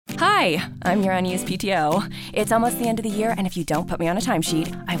Hi, I'm your unused PTO. It's almost the end of the year, and if you don't put me on a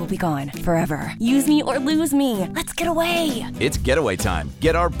timesheet, I will be gone forever. Use me or lose me. Let's get away. It's getaway time.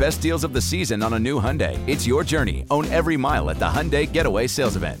 Get our best deals of the season on a new Hyundai. It's your journey. Own every mile at the Hyundai Getaway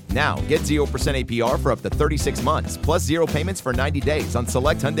Sales Event. Now, get 0% APR for up to 36 months, plus 0 payments for 90 days on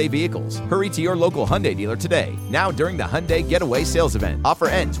select Hyundai vehicles. Hurry to your local Hyundai dealer today. Now during the Hyundai Getaway Sales Event. Offer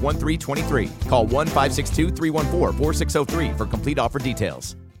ends 1/3/23. Call 1-562-314-4603 for complete offer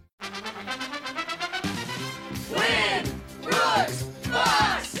details.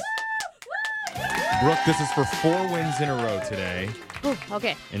 Brooke, this is for 4 wins in a row today. Ooh,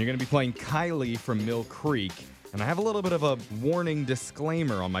 okay. And you're going to be playing Kylie from Mill Creek. And I have a little bit of a warning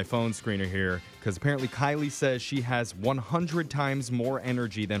disclaimer on my phone screener here, because apparently Kylie says she has 100 times more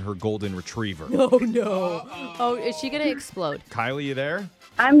energy than her golden retriever. Oh, no. Oh, is she going to explode? Kylie, you there?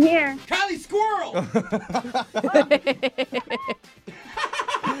 I'm here. Kylie Squirrel!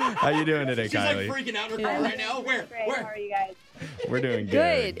 How you doing today, She's Kylie? like freaking out in her car right now. Great. How are you guys? We're doing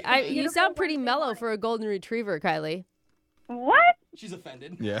good. Good. You sound pretty mellow for a golden retriever, Kylie. What? She's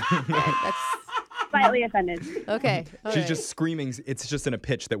offended. Yeah. That's Slightly offended. okay. All She's right. just screaming. It's just in a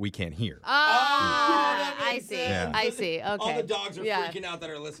pitch that we can't hear. Ah, that I makes see. sense. Yeah. I see. Okay. All the dogs are Yeah. freaking out that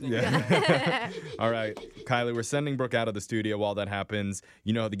are listening. Yeah. All right, Kylie, we're sending Brooke out of the studio while that happens.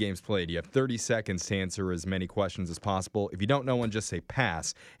 You know how the game's played. You have 30 seconds to answer as many questions as possible. If you don't know one, just say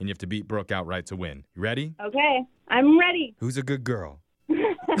pass, and you have to beat Brooke outright to win. You ready? Okay, I'm ready. Who's a good girl?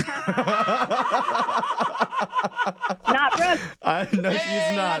 Not Brooke. No,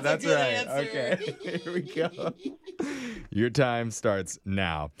 she's not. that's That's a good right. answer. Okay, here we go. Your time starts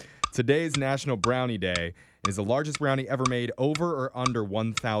now. Today's National Brownie Day is the largest brownie ever made over or under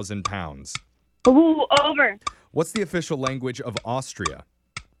 1,000 pounds. Ooh, over. What's the official language of Austria?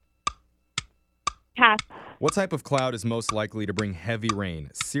 Pass. What type of cloud is most likely to bring heavy rain?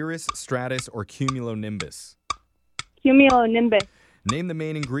 Cirrus, stratus, or cumulonimbus? Cumulonimbus. Name the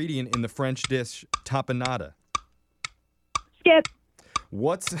main ingredient in the French dish tapenade. Skip.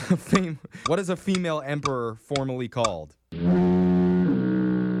 What is a female emperor formally called?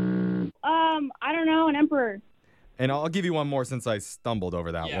 I don't know, an emperor. And I'll give you one more since I stumbled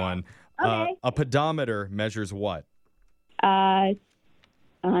over that one. Okay. A pedometer measures what? I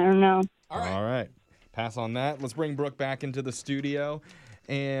don't know. All right. All right. Pass on that. Let's bring Brooke back into the studio.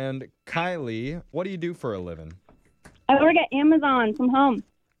 And Kylie, what do you do for a living? I work at Amazon from home.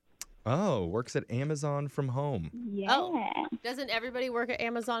 Oh, works at Amazon from home. Yeah. Oh. Doesn't everybody work at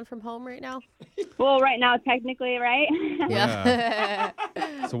Amazon from home right now? Well, right now, technically, right? Yeah.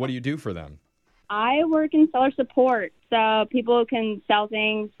 So what do you do for them? I work in seller support, so people can sell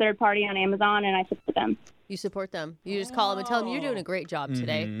things third party on Amazon, and I support them. You support them. You just call them and tell them you're doing a great job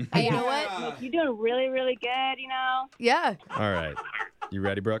today. Mhm. Hey, you know Yeah. what? You're doing really, really good, you know? Yeah. All right. You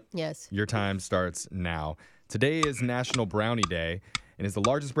ready, Brooke? Yes. Your time starts now. Today is National Brownie Day and is the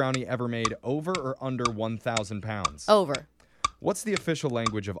largest brownie ever made over or under 1,000 pounds. Over. What's the official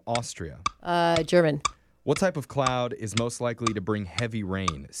language of Austria? German. What type of cloud is most likely to bring heavy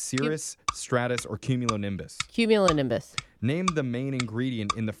rain? Cirrus, stratus, or cumulonimbus? Cumulonimbus. Name the main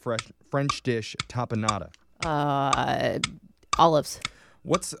ingredient in the French dish tapenade. Olives.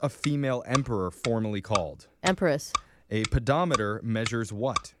 What's a female emperor formally called? Empress. A pedometer measures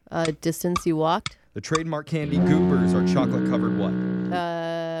what? Distance you walked. The trademark candy Goobers are chocolate-covered what?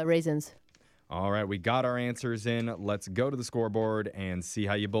 Raisins. All right, we got our answers in. Let's go to the scoreboard and see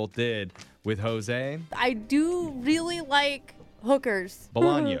how you both did with Jose I do really like hookers.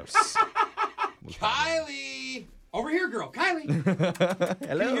 Bolaños. Kylie! Over here, girl. Kylie.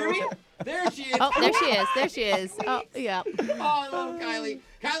 Hello. Can you hear me? There she is. Oh, there she is. There she is. Oh, yeah. Oh, I love Kylie.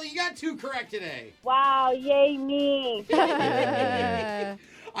 Kylie, you got 2 correct today. Wow, yay me.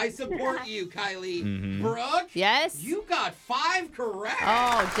 I support you, Kylie. Mhm. Brooke? Yes? You got 5 correct.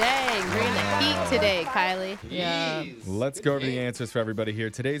 Oh, dang. Bringing the heat today, Kylie. Yeah. Jeez. Let's go over the answers for everybody here.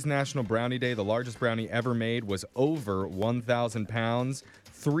 Today's National Brownie Day. The largest brownie ever made was over 1,000 pounds.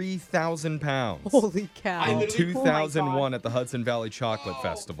 3,000 pounds. Holy cow. I In literally- 2001 at the Hudson Valley Chocolate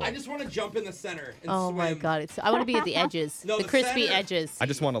Festival. I just want to jump in the center and Oh swim. my God! I want to be at the edges, No, the the crispy center. edges. I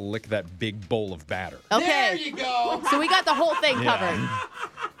just want to lick that big bowl of batter. There Okay, you go. so we got the whole thing covered.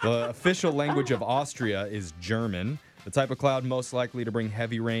 The official language of Austria is German. The type of cloud most likely to bring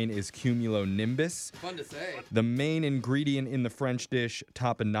heavy rain is cumulonimbus. Fun to say. The main ingredient in the French dish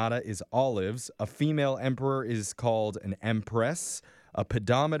tapenade is olives. A female emperor is called an empress. A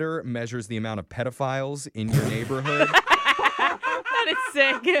pedometer measures the amount of pedophiles in your neighborhood. That is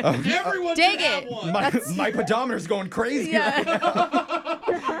sick. Everyone Dang should have it. one. My pedometer's going crazy right now.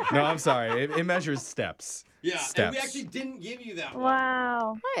 No, I'm sorry. It measures steps. Yeah, steps. and we actually didn't give you that one.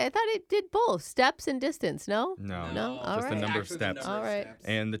 Wow. Wait, I thought it did both steps and distance. No. No, No? All just the right. number of Actually, steps. All right. steps.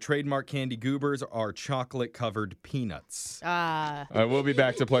 And the trademark candy goobers are chocolate-covered peanuts. Ah. All right, we'll be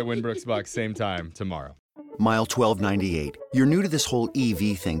back to play Winbrook's Bucks same time tomorrow. Mile 1298. You're new to this whole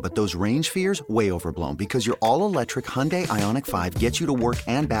EV thing, but those range fears, way overblown because your all-electric Hyundai Ioniq 5 gets you to work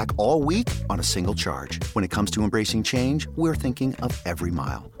and back all week on a single charge. When it comes to embracing change, we're thinking of every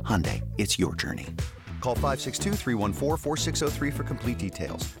mile. Hyundai, it's your journey. Call 562-314-4603 for complete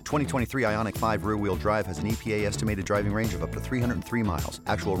details. 2023 Ioniq 5 rear-wheel drive has an EPA estimated driving range of up to 303 miles.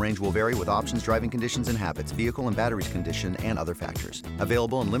 Actual range will vary with options, driving conditions and habits, vehicle and batteries condition, and other factors.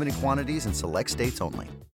 Available in limited quantities in select states only.